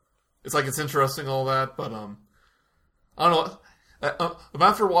know. It's like it's interesting all that, but I don't know.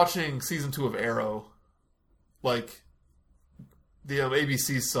 After watching season 2 of Arrow, like the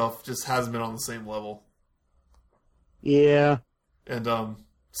ABC stuff just hasn't been on the same level. Yeah. And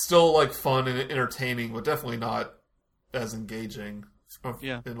still like fun and entertaining, but definitely not as engaging.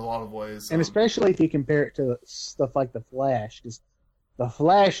 Yeah. In a lot of ways. And especially if you compare it to stuff like The Flash, because The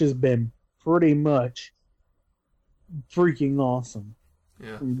Flash has been pretty much freaking awesome.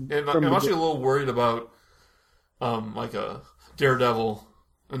 Yeah, and I'm actually a little worried about like a Daredevil,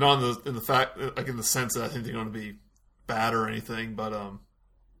 and not in the fact, like in the sense that I think they're going to be bad or anything, but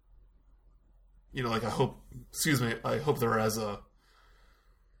you know, like I hope they're as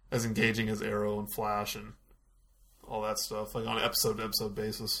engaging as Arrow and Flash and all that stuff, like on an episode-to-episode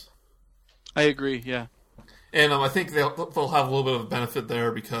basis. I agree, yeah. And I think they'll have a little bit of a benefit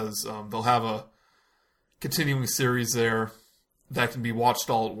there because they'll have a continuing series there that can be watched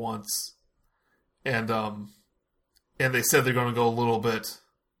all at once. And they said they're going to go a little bit,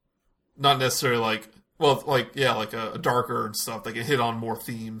 not necessarily like a darker and stuff. They can hit on more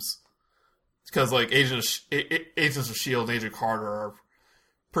themes. Because like Agents of S.H.I.E.L.D. and Agent Carter are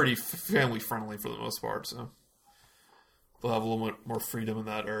pretty family-friendly for the most part, so they'll have a little bit more freedom in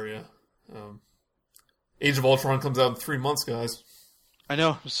that area. Age of Ultron comes out in 3 months, guys. I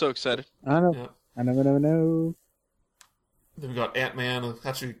know. I'm so excited. I know. Yeah. I know. Then we got Ant-Man,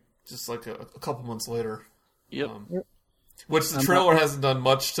 actually just like a couple months later. Yep. Which the trailer hasn't done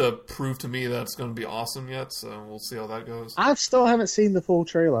much to prove to me that it's going to be awesome yet, so we'll see how that goes. I still haven't seen the full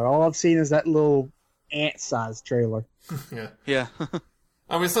trailer. All I've seen is that little ant-sized trailer. Yeah. Yeah.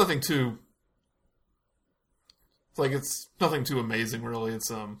 I mean, it's nothing too... It's nothing too amazing, really. It's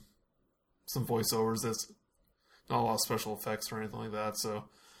some voiceovers. That's not a lot of special effects or anything like that. So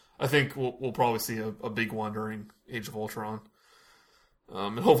I think we'll probably see a big one during Age of Ultron.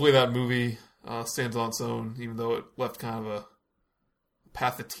 And hopefully that movie stands on its own, even though it left kind of a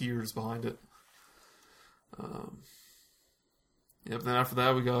path of tears behind it. Then after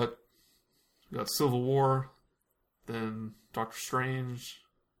that we got Civil War, then Doctor Strange,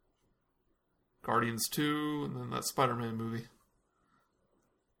 Guardians 2, and then that Spider-Man movie.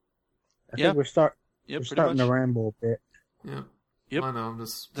 I think we're starting much. to ramble a bit. Yeah. Yep. I know. I'm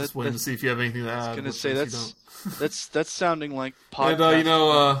just waiting to see if you have anything to add. I was gonna say don't. that's sounding like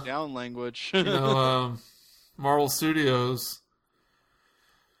podcast down language. Marvel Studios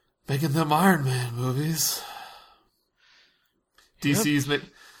making them Iron Man movies. DC's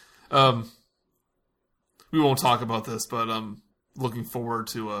we won't talk about this, but I'm looking forward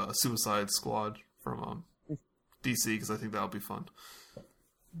to a Suicide Squad from DC because I think that'll be fun.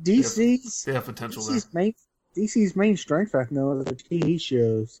 They have potential there. DC's main strength right now are the TV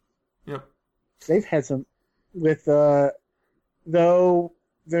shows. Yep. They've had some with though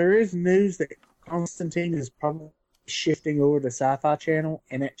there is news that Constantine is probably shifting over to Sci-Fi Channel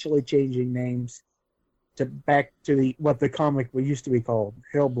and actually changing names back to what the comic used to be called,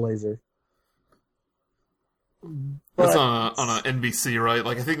 Hellblazer. That's on a NBC, right?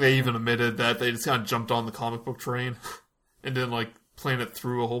 Like I think they even admitted that they just kind of jumped on the comic book train and didn't like plan it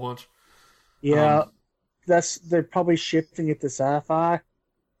through a whole bunch. Yeah. They're probably shifting it to Sci-Fi,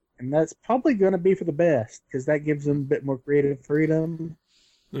 and that's probably going to be for the best because that gives them a bit more creative freedom.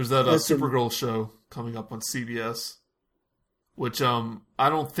 There's that Supergirl show coming up on CBS, which I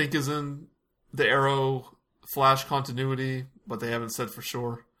don't think is in the Arrow Flash continuity, but they haven't said for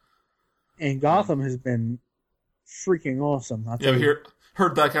sure. And Gotham has been freaking awesome.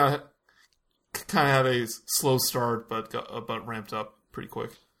 Heard that kind of had a slow start, but ramped up pretty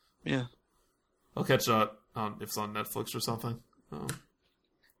quick. Yeah. I'll catch that if it's on Netflix or something.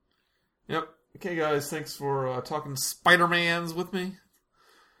 Yep. Okay, guys. Thanks for talking Spider-Mans with me.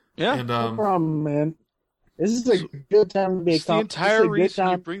 Yeah. And, no problem, man. This is a good time to be the entire reason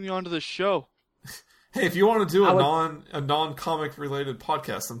you bring me onto the show. Hey, if you want to do a non-comic related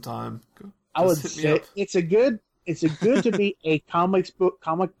podcast sometime, I would say it's a good it's a good to be a comic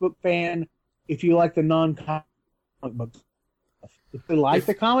book fan if you like the non-comic books. If you like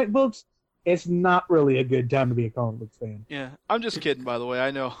the comic books, it's not really a good time to be a comic book fan. Yeah, I'm just kidding, by the way.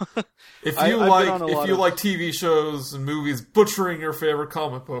 I know. If I've you been like on a lot of- like TV shows and movies butchering your favorite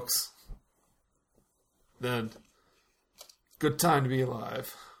comic books, then good time to be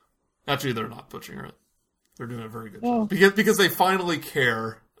alive. Actually, they're not butchering it. They're doing a very good job. Because they finally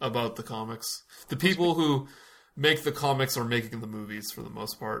care about the comics. The people who make the comics are making the movies for the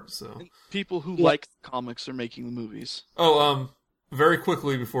most part. So People who like comics are making the movies. Very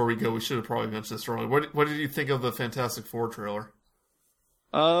quickly before we go, we should have probably mentioned this earlier. What did you think of the Fantastic Four trailer?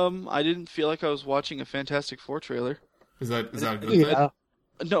 I didn't feel like I was watching a Fantastic Four trailer. Is that a good thing?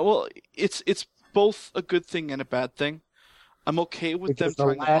 No, well, it's both a good thing and a bad thing. I'm okay with them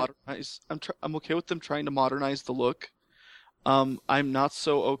trying to modernize. I'm okay with them trying to modernize the look. I'm not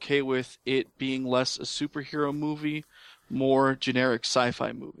so okay with it being less a superhero movie, more generic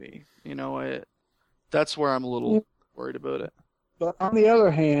sci-fi movie. You know, that's where I'm a little worried about it. But on the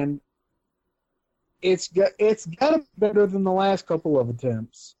other hand, it's got to be better than the last couple of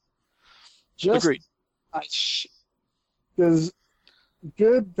attempts. Agreed. Because,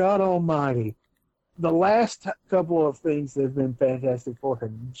 good God Almighty, the last couple of things that have been Fantastic Four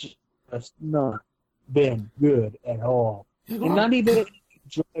have just not been good at all. And not even in an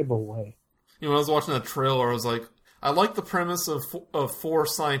enjoyable way. You know, when I was watching that trailer, I was like, I like the premise of four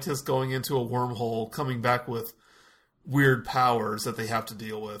scientists going into a wormhole, coming back with weird powers that they have to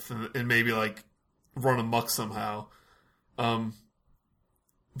deal with, and maybe, like, run amok somehow. But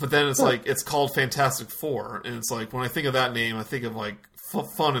then it's like, it's called Fantastic Four, and it's like, when I think of that name, I think of, like,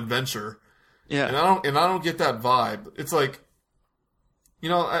 fun adventure. Yeah. And I don't get that vibe. It's like, you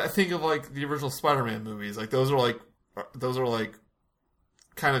know, I think of, like, the original Spider-Man movies. Like, those are like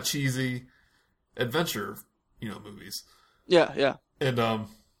kind of cheesy adventure, you know, movies. Yeah, yeah. And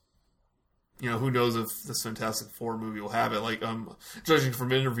you know, who knows if this Fantastic Four movie will have it. Like, judging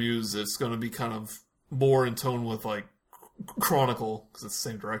from interviews, it's going to be kind of more in tone with, like, Chronicle, because it's the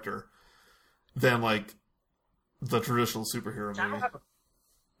same director, than, like, the traditional superhero movie.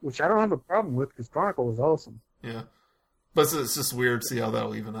 Which I don't have a problem with, because Chronicle is awesome. Yeah. But it's just weird to see how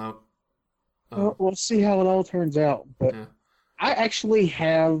that'll even out. We'll see how it all turns out. But Yeah. I actually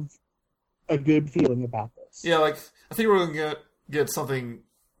have a good feeling about this. Yeah, like, I think we're going to get something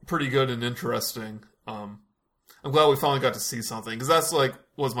pretty good and interesting. I'm glad we finally got to see something, because that's, like,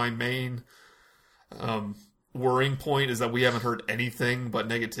 was my main worrying point, is that we haven't heard anything but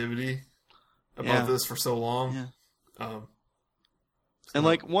negativity about this for so long. Yeah. And,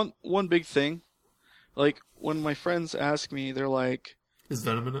 like, one big thing, like, when my friends ask me, they're like, Is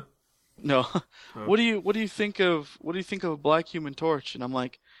Venom in it? no, what do you think of a Black Human Torch? And I'm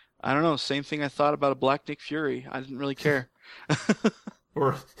like, I don't know, same thing I thought about a Black Nick Fury. I didn't really care.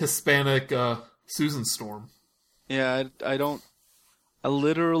 Or Hispanic Susan Storm. Yeah, I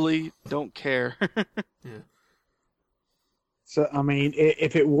literally don't care. Yeah. So, I mean,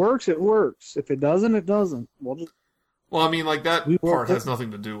 if it works, it works. If it doesn't, it doesn't. Well, I mean, like, that part has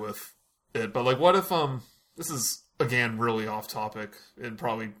nothing to do with it. But, like, what if, this is, again, really off topic, and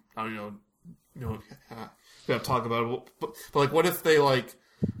probably, I don't know, we have to talk about it. But, like, what if they, like,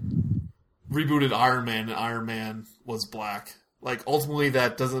 rebooted Iron Man and Iron Man was black? Like, ultimately,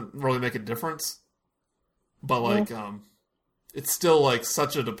 that doesn't really make a difference. But, like, it's still, like,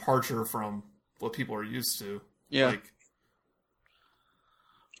 such a departure from what people are used to. Yeah. Like,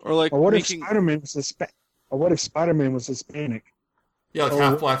 Or like, what if Spider-Man was Hispanic? Yeah, like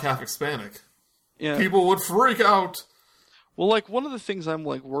half black, half Hispanic. Yeah. People would freak out. Well, like, one of the things I'm,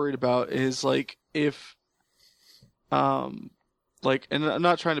 like, worried about is, like, if, like, and I'm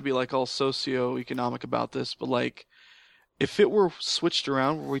not trying to be, like, all socioeconomic about this, but, like, if it were switched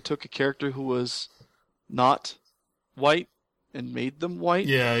around where we took a character who was not white and made them white.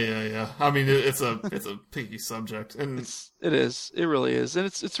 Yeah. I mean, it's a picky subject, and it is. It really is, and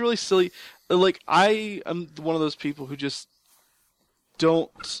it's really silly. Like, I am one of those people who just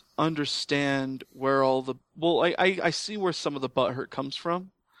don't understand where all the I see where some of the butthurt comes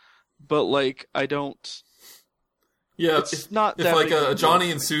from, but, like, I don't. Yeah, it's not if that like big Johnny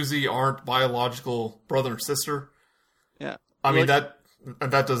and Susie aren't biological brother and sister. Yeah, I mean, like,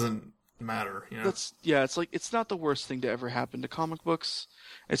 that doesn't matter. You know? It's like, it's not the worst thing to ever happen to comic books.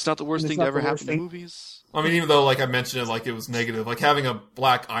 It's not the worst thing to ever happen to movies. I mean, even though, like, I mentioned it, like, it was negative, like, having a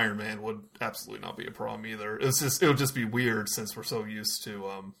black Iron Man would absolutely not be a problem either. It would just be weird since we're so used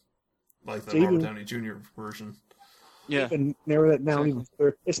to like the Robert Downey Jr. version. Yeah, and narrow that down even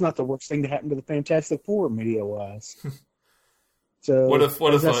further. It's not the worst thing to happen to the Fantastic Four media wise. So what if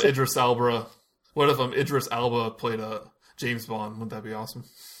Idris Elba What if Idris Elba played a James Bond? Wouldn't that be awesome?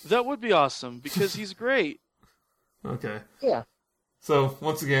 That would be awesome because he's great. Okay. Yeah. So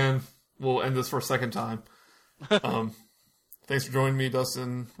once again, we'll end this for a second time. Thanks for joining me,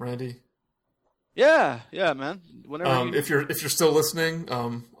 Dustin, Randy. Yeah, man. Whenever if you're still listening,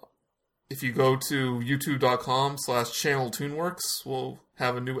 if you go to youtube.com/channel Toonworks, we'll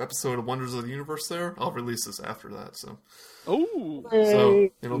have a new episode of Wonders of the Universe there. I'll release this after that, so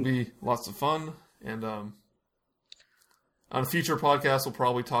it'll be lots of fun. And on a future podcast, we'll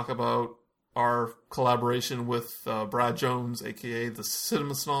probably talk about our collaboration with Brad Jones, aka the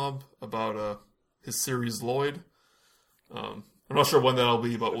Cinema Snob, about his series Lloyd. I'm not sure when that'll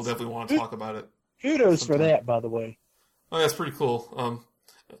be, but we'll definitely want to talk about it. Kudos sometime. for that, by the way. Oh, that's pretty cool.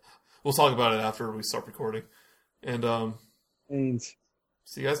 We'll talk about it after we start recording. And Means.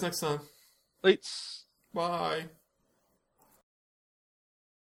 see you guys next time. Late. Bye.